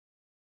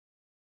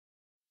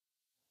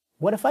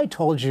What if I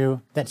told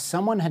you that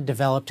someone had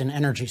developed an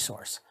energy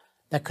source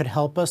that could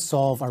help us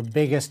solve our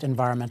biggest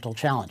environmental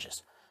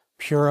challenges,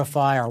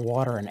 purify our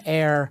water and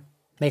air,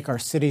 make our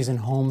cities and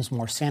homes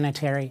more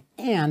sanitary,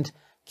 and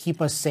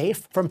keep us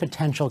safe from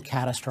potential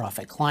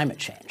catastrophic climate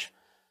change?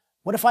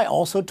 What if I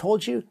also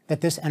told you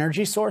that this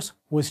energy source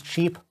was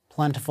cheap,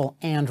 plentiful,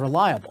 and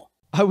reliable?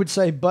 I would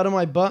say butter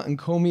my butt and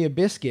call me a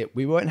biscuit.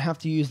 We won't have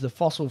to use the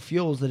fossil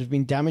fuels that have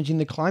been damaging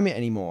the climate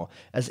anymore,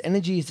 as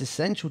energy is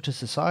essential to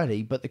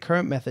society, but the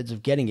current methods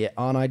of getting it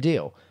aren't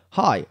ideal.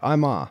 Hi,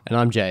 I'm R. And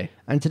I'm Jay.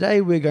 And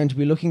today we're going to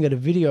be looking at a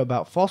video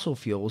about fossil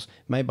fuels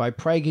made by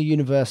Prager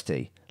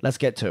University. Let's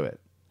get to it.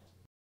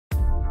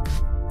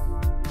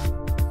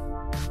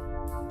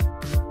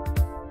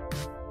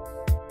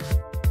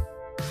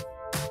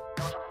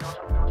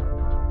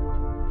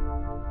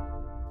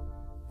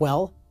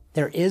 Well,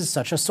 there is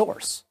such a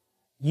source.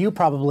 You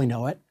probably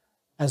know it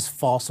as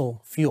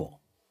fossil fuel.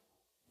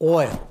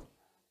 Oil,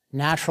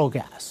 natural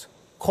gas,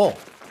 coal.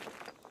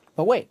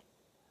 But wait,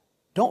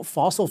 don't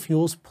fossil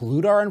fuels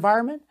pollute our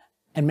environment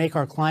and make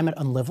our climate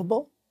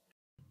unlivable?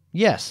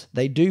 Yes,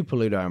 they do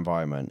pollute our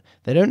environment.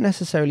 They don't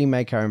necessarily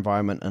make our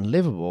environment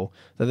unlivable,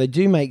 though they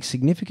do make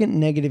significant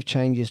negative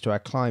changes to our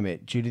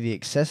climate due to the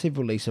excessive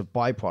release of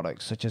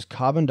byproducts such as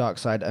carbon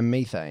dioxide and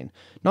methane,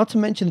 not to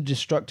mention the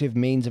destructive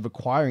means of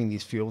acquiring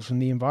these fuels from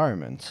the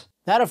environment.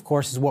 That, of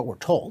course, is what we're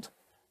told,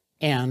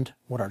 and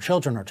what our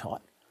children are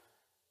taught.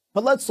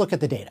 But let's look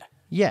at the data.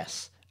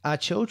 Yes, our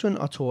children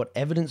are taught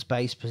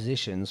evidence-based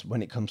positions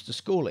when it comes to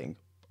schooling,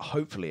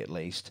 hopefully at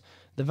least.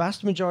 The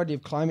vast majority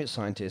of climate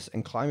scientists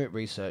and climate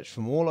research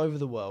from all over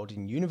the world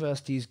in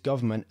universities,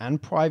 government, and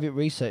private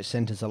research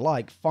centers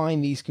alike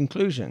find these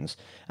conclusions,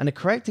 and a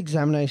correct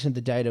examination of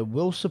the data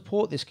will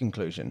support this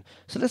conclusion.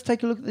 So let's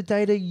take a look at the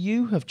data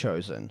you have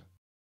chosen.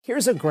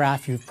 Here's a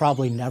graph you've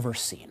probably never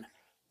seen: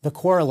 the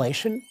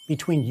correlation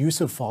between use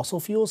of fossil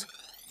fuels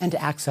and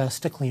access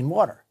to clean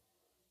water.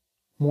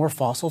 More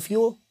fossil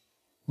fuel,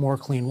 more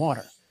clean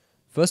water.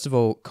 First of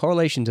all,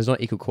 correlation does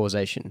not equal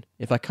causation.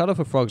 If I cut off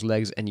a frog's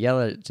legs and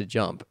yell at it to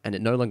jump, and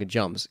it no longer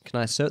jumps,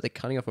 can I assert that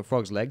cutting off a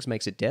frog's legs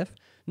makes it deaf?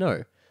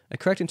 No. A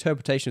correct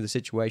interpretation of the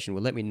situation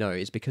will let me know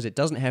it's because it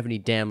doesn't have any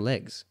damn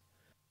legs.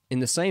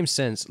 In the same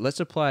sense, let's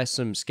apply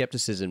some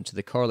skepticism to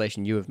the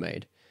correlation you have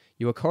made.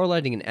 You are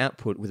correlating an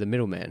output with a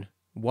middleman.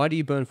 Why do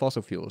you burn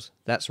fossil fuels?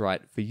 That's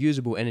right, for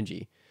usable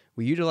energy.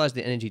 We utilize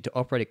the energy to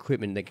operate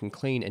equipment that can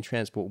clean and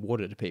transport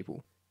water to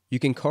people. You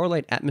can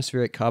correlate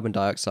atmospheric carbon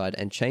dioxide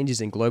and changes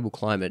in global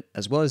climate,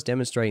 as well as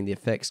demonstrating the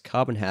effects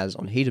carbon has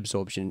on heat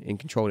absorption in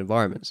controlled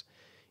environments.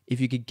 If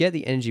you could get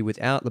the energy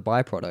without the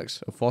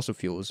byproducts of fossil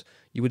fuels,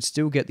 you would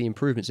still get the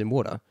improvements in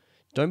water.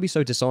 Don't be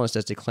so dishonest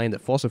as to claim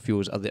that fossil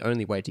fuels are the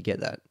only way to get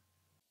that.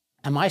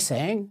 Am I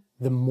saying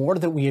the more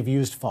that we have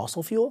used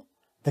fossil fuel,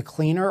 the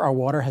cleaner our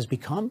water has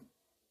become?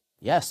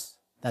 Yes,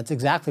 that's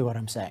exactly what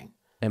I'm saying.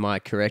 Am I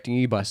correcting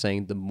you by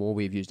saying the more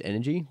we've used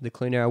energy, the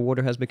cleaner our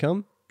water has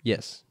become?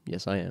 Yes,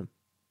 I am.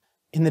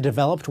 In the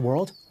developed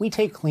world, we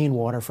take clean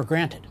water for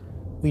granted.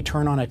 We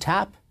turn on a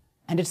tap,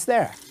 and it's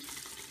there.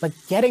 But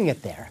getting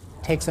it there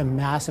takes a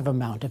massive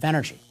amount of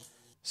energy.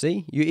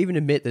 See, you even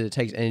admit that it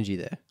takes energy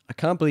there. I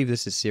can't believe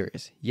this is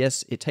serious.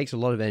 Yes, it takes a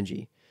lot of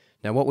energy.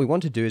 Now what we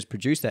want to do is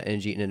produce that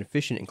energy in an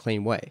efficient and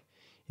clean way.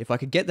 If I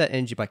could get that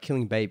energy by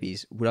killing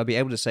babies, would I be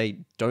able to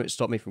say, don't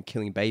stop me from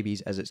killing babies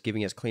as it's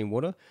giving us clean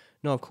water?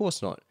 No, of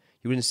course not.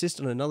 You would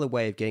insist on another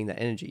way of getting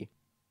that energy.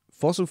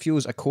 Fossil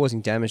fuels are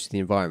causing damage to the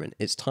environment.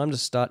 It's time to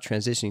start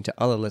transitioning to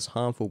other less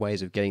harmful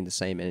ways of getting the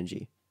same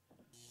energy.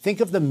 Think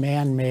of the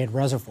man-made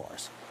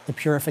reservoirs, the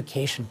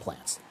purification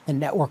plants, the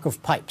network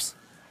of pipes.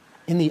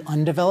 In the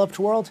undeveloped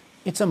world,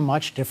 it's a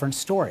much different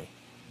story.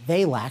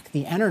 They lack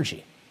the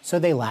energy, so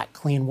they lack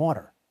clean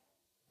water.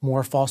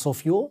 More fossil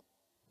fuel,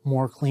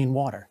 more clean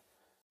water.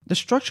 The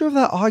structure of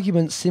that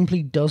argument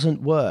simply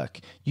doesn't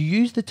work. You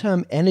use the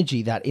term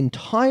energy, that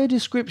entire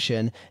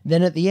description,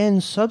 then at the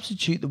end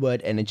substitute the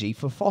word energy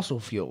for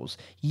fossil fuels.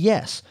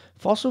 Yes,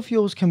 fossil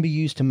fuels can be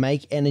used to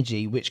make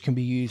energy which can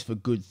be used for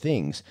good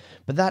things,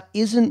 but that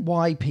isn't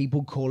why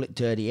people call it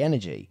dirty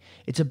energy.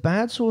 It's a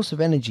bad source of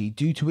energy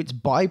due to its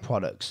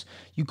byproducts.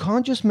 You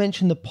can't just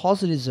mention the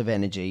positives of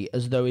energy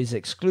as though it is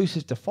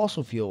exclusive to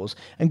fossil fuels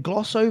and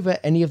gloss over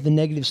any of the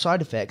negative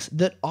side effects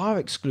that are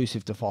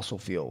exclusive to fossil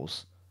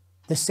fuels.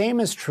 The same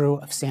is true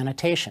of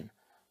sanitation.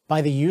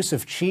 By the use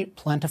of cheap,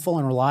 plentiful,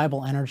 and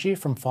reliable energy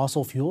from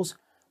fossil fuels,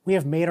 we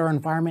have made our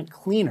environment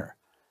cleaner.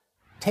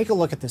 Take a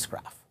look at this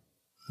graph.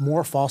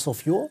 More fossil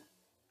fuel,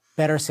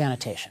 better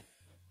sanitation.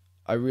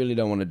 I really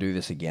don't want to do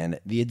this again.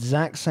 The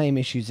exact same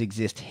issues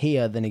exist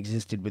here than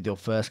existed with your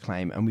first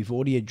claim, and we've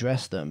already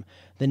addressed them.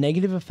 The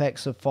negative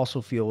effects of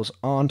fossil fuels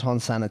aren't on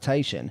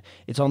sanitation,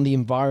 it's on the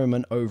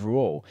environment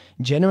overall.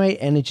 Generate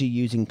energy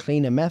using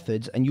cleaner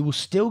methods and you will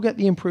still get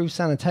the improved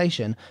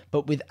sanitation,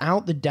 but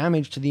without the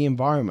damage to the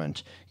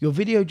environment. Your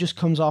video just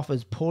comes off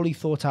as poorly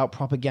thought out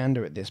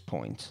propaganda at this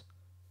point.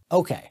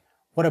 Okay,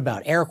 what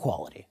about air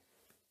quality?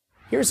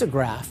 Here's a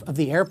graph of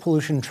the air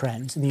pollution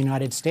trends in the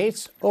United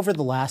States over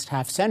the last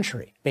half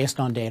century, based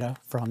on data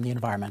from the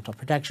Environmental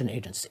Protection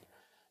Agency.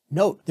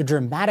 Note the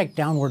dramatic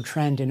downward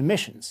trend in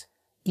emissions,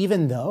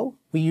 even though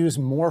we use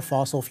more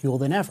fossil fuel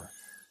than ever.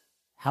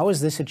 How is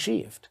this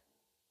achieved?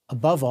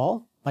 Above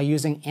all, by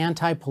using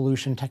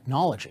anti-pollution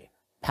technology,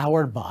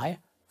 powered by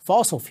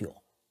fossil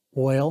fuel,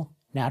 oil,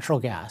 natural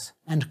gas,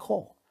 and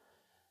coal.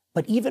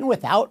 But even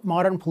without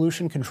modern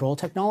pollution control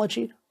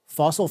technology,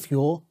 fossil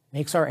fuel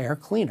makes our air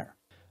cleaner.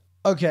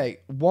 Okay,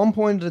 one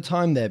point at a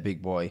time there,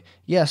 big boy.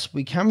 Yes,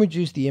 we can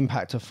reduce the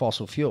impact of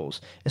fossil fuels,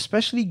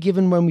 especially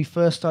given when we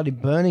first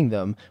started burning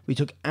them, we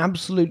took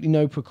absolutely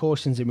no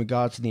precautions in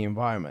regard to the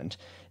environment.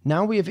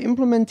 Now we have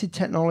implemented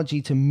technology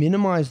to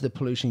minimize the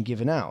pollution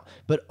given out,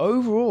 but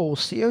overall,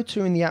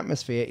 CO2 in the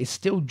atmosphere is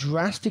still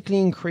drastically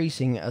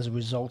increasing as a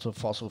result of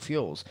fossil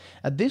fuels.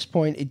 At this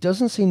point, it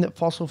doesn't seem that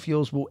fossil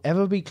fuels will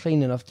ever be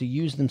clean enough to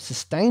use them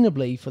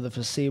sustainably for the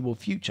foreseeable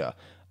future.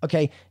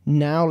 Okay,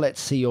 now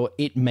let's see your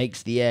 "it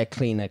makes the air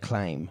cleaner"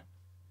 claim.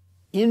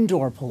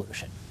 Indoor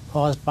pollution,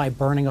 caused by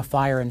burning a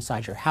fire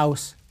inside your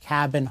house,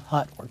 cabin,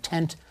 hut, or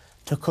tent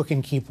to cook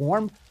and keep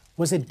warm,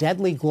 was a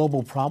deadly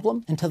global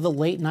problem until the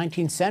late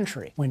 19th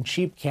century, when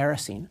cheap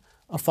kerosene,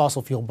 a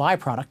fossil fuel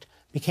byproduct,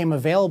 became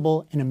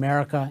available in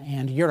America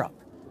and Europe.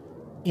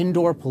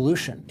 Indoor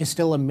pollution is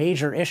still a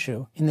major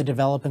issue in the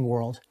developing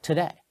world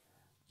today.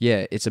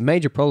 Yeah, it's a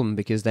major problem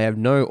because they have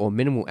no or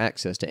minimal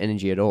access to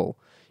energy at all.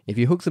 If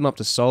you hook them up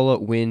to solar,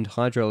 wind,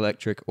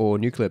 hydroelectric, or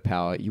nuclear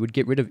power, you would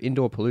get rid of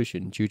indoor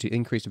pollution due to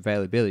increased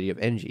availability of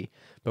energy,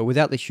 but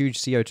without the huge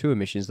CO2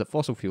 emissions that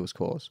fossil fuels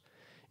cause.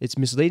 It's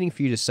misleading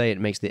for you to say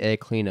it makes the air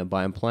cleaner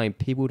by implying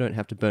people don't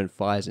have to burn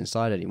fires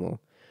inside anymore.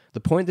 The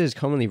point that is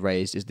commonly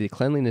raised is the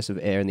cleanliness of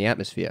air in the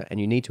atmosphere, and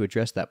you need to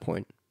address that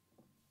point.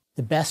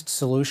 The best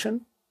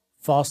solution?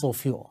 Fossil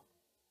fuel.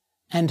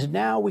 And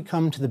now we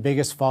come to the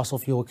biggest fossil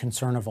fuel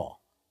concern of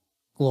all,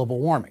 global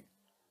warming.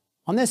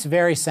 On this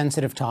very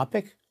sensitive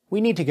topic, we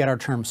need to get our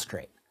terms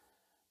straight.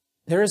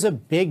 There is a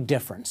big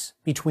difference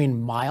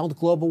between mild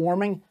global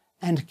warming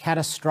and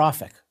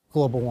catastrophic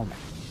global warming.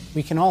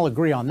 We can all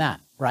agree on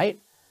that, right?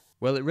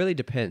 Well, it really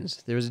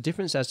depends. There is a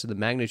difference as to the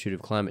magnitude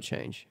of climate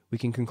change. We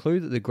can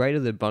conclude that the greater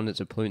the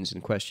abundance of pollutants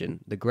in question,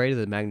 the greater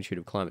the magnitude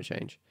of climate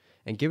change.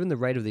 And given the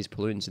rate of these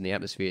pollutants in the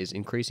atmosphere is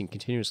increasing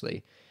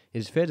continuously, it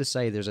is fair to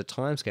say there's a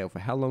timescale for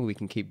how long we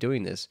can keep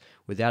doing this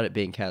without it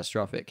being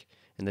catastrophic,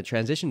 and the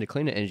transition to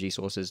cleaner energy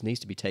sources needs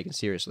to be taken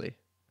seriously.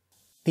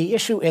 The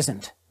issue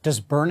isn't, does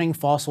burning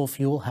fossil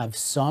fuel have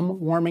some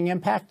warming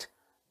impact?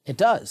 It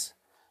does.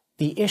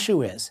 The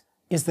issue is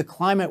the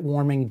climate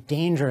warming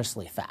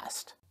dangerously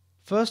fast?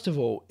 First of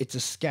all, it's a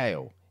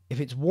scale. If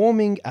it's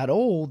warming at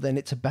all, then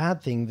it's a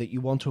bad thing that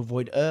you want to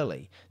avoid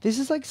early. This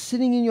is like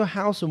sitting in your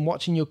house and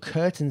watching your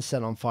curtains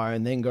set on fire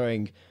and then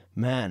going,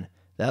 man,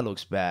 that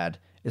looks bad.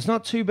 It's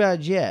not too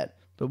bad yet,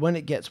 but when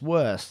it gets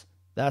worse,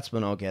 that's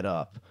when I'll get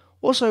up.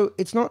 Also,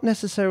 it's not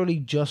necessarily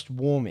just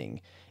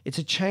warming. It's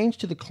a change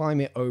to the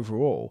climate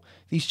overall.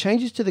 These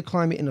changes to the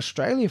climate in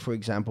Australia, for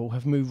example,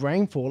 have moved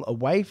rainfall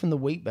away from the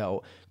wheat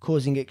belt,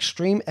 causing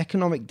extreme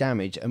economic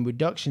damage and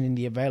reduction in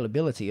the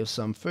availability of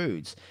some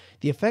foods.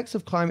 The effects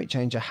of climate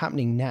change are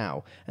happening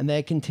now, and they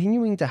are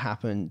continuing to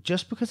happen.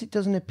 Just because it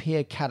doesn't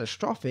appear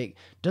catastrophic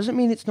doesn't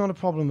mean it's not a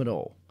problem at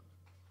all.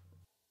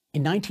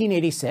 In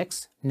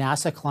 1986,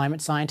 NASA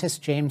climate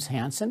scientist James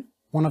Hansen,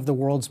 one of the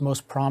world's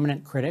most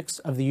prominent critics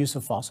of the use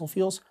of fossil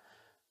fuels,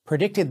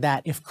 predicted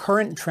that if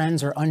current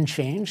trends are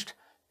unchanged,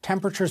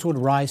 temperatures would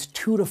rise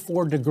 2 to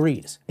 4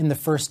 degrees in the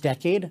first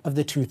decade of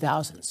the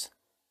 2000s.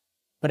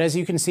 But as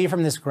you can see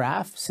from this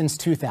graph, since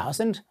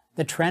 2000,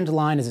 the trend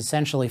line is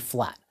essentially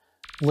flat.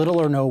 Little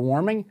or no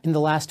warming in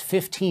the last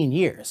 15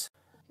 years.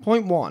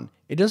 Point 1.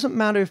 It doesn't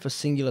matter if a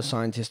singular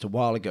scientist a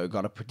while ago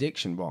got a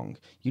prediction wrong.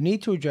 You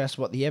need to address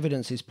what the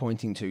evidence is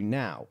pointing to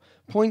now.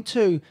 Point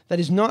 2. That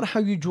is not how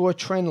you draw a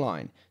trend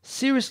line.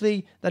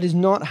 Seriously, that is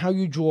not how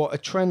you draw a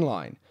trend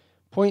line.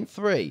 Point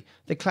 3.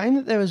 The claim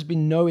that there has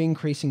been no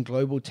increase in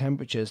global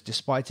temperatures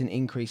despite an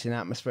increase in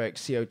atmospheric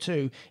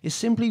CO2 is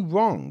simply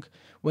wrong.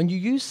 When you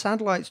use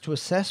satellites to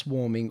assess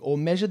warming or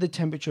measure the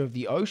temperature of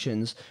the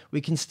oceans,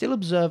 we can still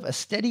observe a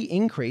steady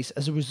increase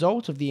as a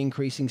result of the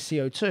increasing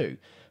CO2.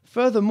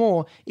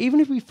 Furthermore, even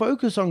if we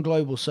focus on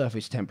global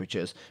surface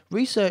temperatures,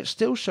 research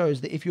still shows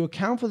that if you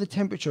account for the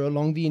temperature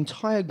along the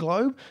entire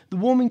globe, the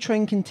warming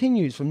trend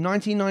continues from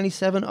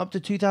 1997 up to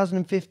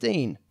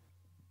 2015.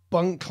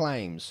 Bunk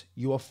claims.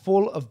 You are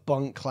full of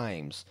bunk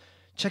claims.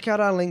 Check out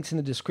our links in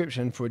the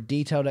description for a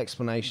detailed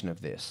explanation of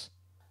this.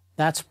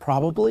 That's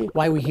probably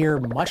why we hear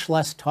much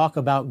less talk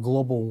about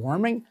global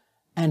warming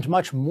and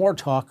much more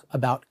talk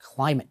about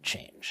climate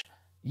change.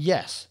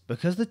 Yes,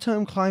 because the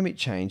term climate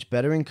change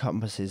better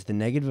encompasses the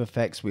negative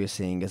effects we are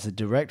seeing as a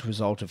direct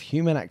result of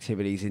human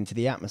activities into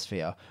the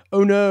atmosphere.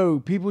 Oh no,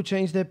 people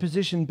change their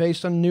position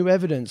based on new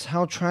evidence.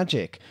 How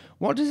tragic.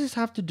 What does this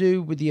have to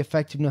do with the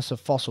effectiveness of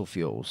fossil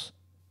fuels?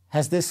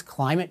 Has this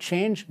climate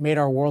change made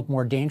our world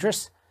more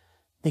dangerous?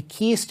 The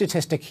key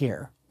statistic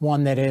here,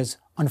 one that is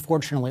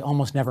unfortunately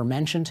almost never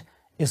mentioned,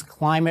 is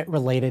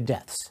climate-related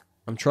deaths.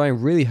 I'm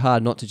trying really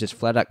hard not to just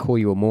flat out call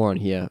you a moron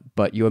here,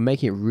 but you are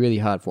making it really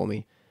hard for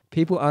me.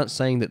 People aren't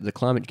saying that the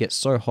climate gets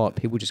so hot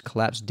people just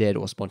collapse dead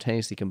or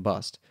spontaneously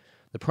combust.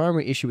 The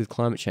primary issue with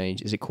climate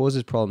change is it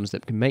causes problems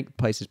that can make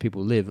places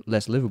people live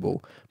less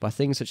livable by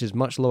things such as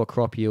much lower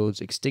crop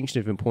yields, extinction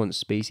of important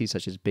species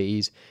such as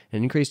bees, and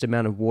an increased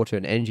amount of water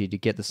and energy to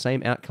get the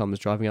same outcomes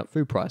driving up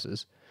food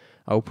prices.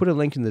 I will put a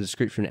link in the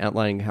description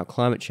outlining how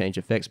climate change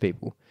affects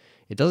people.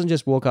 It doesn't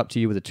just walk up to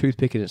you with a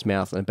toothpick in its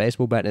mouth and a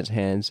baseball bat in its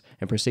hands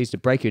and proceeds to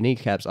break your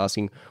kneecaps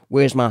asking,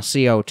 "Where's my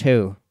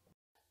CO2?"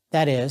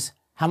 That is,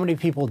 how many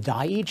people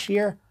die each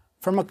year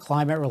from a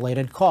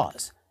climate-related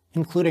cause,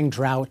 including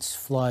droughts,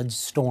 floods,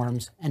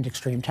 storms, and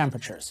extreme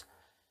temperatures.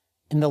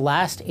 In the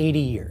last 80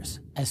 years,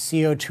 as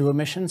CO2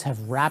 emissions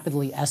have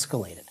rapidly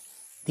escalated,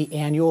 the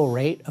annual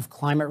rate of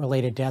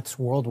climate-related deaths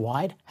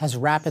worldwide has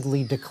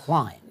rapidly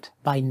declined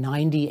by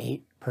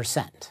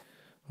 98%.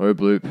 Oh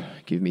bloop,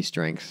 give me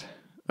strength.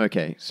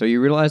 Okay, so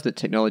you realize that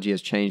technology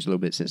has changed a little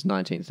bit since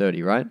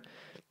 1930, right?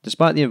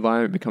 Despite the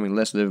environment becoming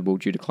less livable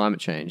due to climate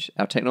change,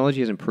 our technology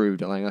has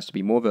improved, allowing us to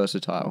be more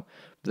versatile,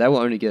 but that will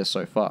only get us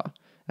so far.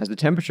 As the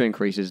temperature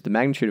increases, the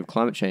magnitude of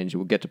climate change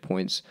will get to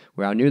points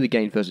where our newly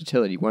gained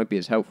versatility won't be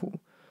as helpful.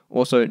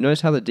 Also,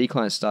 notice how the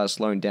decline started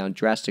slowing down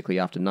drastically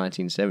after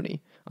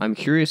 1970. I'm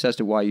curious as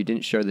to why you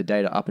didn't show the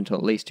data up until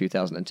at least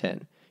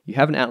 2010. You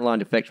haven't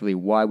outlined effectively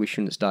why we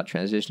shouldn't start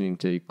transitioning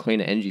to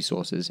cleaner energy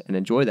sources and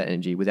enjoy that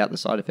energy without the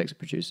side effects it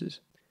produces.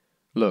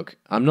 Look,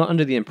 I'm not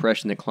under the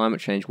impression that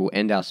climate change will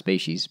end our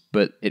species,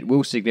 but it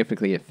will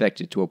significantly affect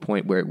it to a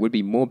point where it would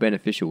be more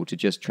beneficial to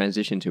just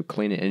transition to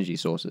cleaner energy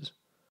sources.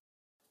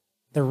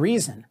 The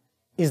reason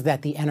is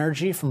that the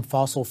energy from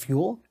fossil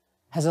fuel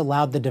has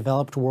allowed the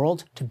developed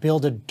world to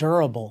build a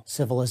durable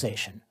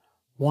civilization,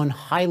 one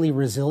highly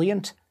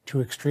resilient to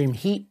extreme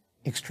heat,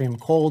 extreme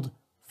cold,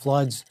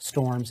 floods,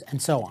 storms,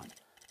 and so on.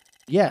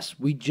 Yes,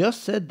 we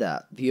just said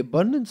that. The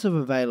abundance of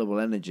available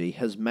energy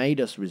has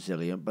made us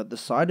resilient, but the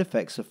side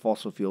effects of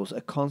fossil fuels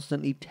are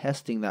constantly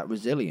testing that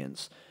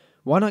resilience.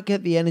 Why not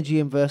get the energy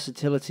and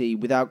versatility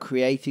without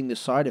creating the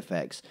side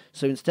effects?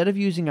 So instead of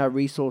using our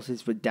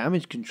resources for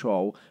damage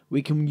control,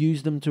 we can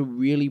use them to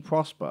really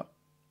prosper.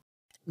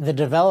 The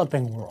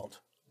developing world,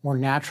 where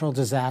natural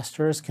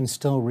disasters can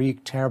still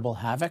wreak terrible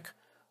havoc,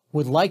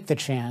 would like the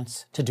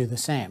chance to do the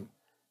same.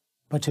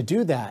 But to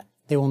do that,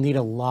 they will need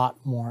a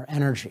lot more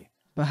energy.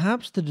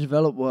 Perhaps the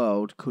developed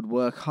world could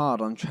work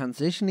hard on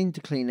transitioning to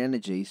clean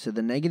energy so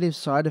the negative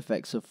side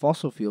effects of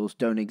fossil fuels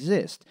don't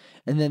exist,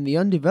 and then the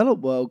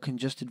undeveloped world can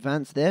just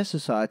advance their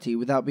society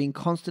without being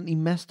constantly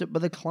messed up by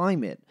the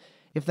climate.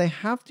 If they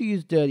have to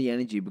use dirty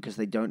energy because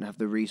they don't have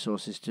the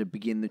resources to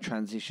begin the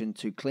transition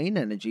to clean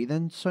energy,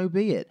 then so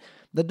be it.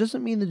 That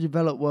doesn't mean the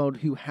developed world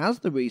who has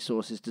the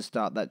resources to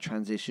start that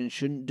transition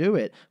shouldn't do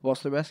it,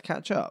 whilst the rest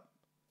catch up.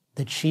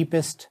 The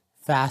cheapest,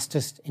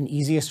 fastest, and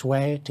easiest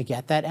way to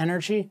get that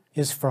energy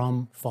is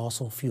from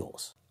fossil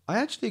fuels. I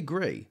actually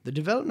agree. The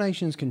developed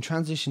nations can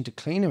transition to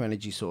cleaner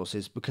energy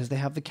sources because they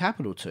have the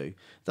capital to,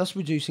 thus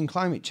reducing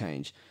climate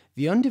change.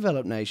 The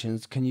undeveloped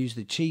nations can use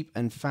the cheap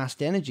and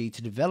fast energy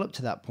to develop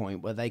to that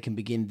point where they can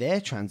begin their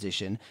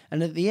transition,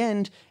 and at the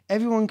end,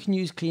 everyone can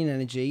use clean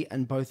energy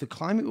and both the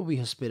climate will be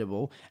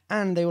hospitable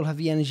and they will have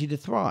the energy to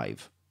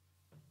thrive.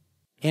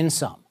 In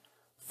sum,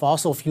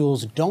 fossil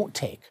fuels don't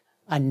take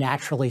a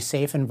naturally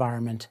safe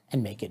environment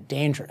and make it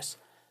dangerous.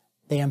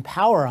 They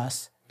empower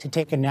us to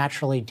take a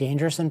naturally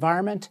dangerous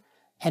environment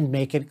and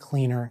make it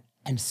cleaner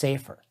and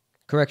safer.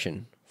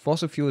 Correction.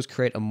 Fossil fuels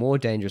create a more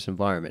dangerous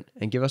environment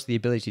and give us the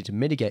ability to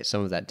mitigate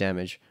some of that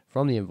damage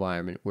from the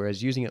environment,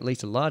 whereas using at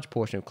least a large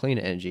portion of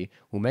cleaner energy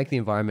will make the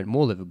environment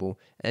more livable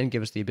and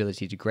give us the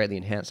ability to greatly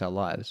enhance our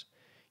lives.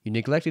 You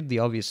neglected the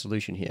obvious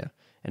solution here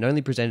and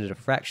only presented a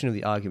fraction of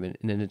the argument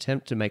in an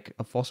attempt to make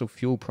a fossil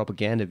fuel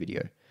propaganda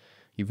video.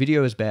 Your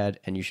video is bad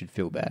and you should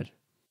feel bad.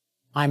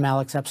 I'm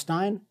Alex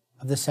Epstein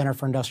of the Center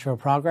for Industrial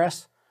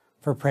Progress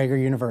for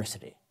Prager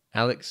University.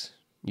 Alex,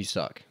 you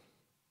suck.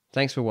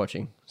 Thanks for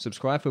watching.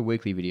 Subscribe for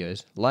weekly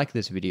videos, like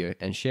this video,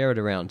 and share it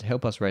around to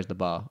help us raise the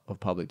bar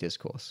of public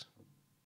discourse.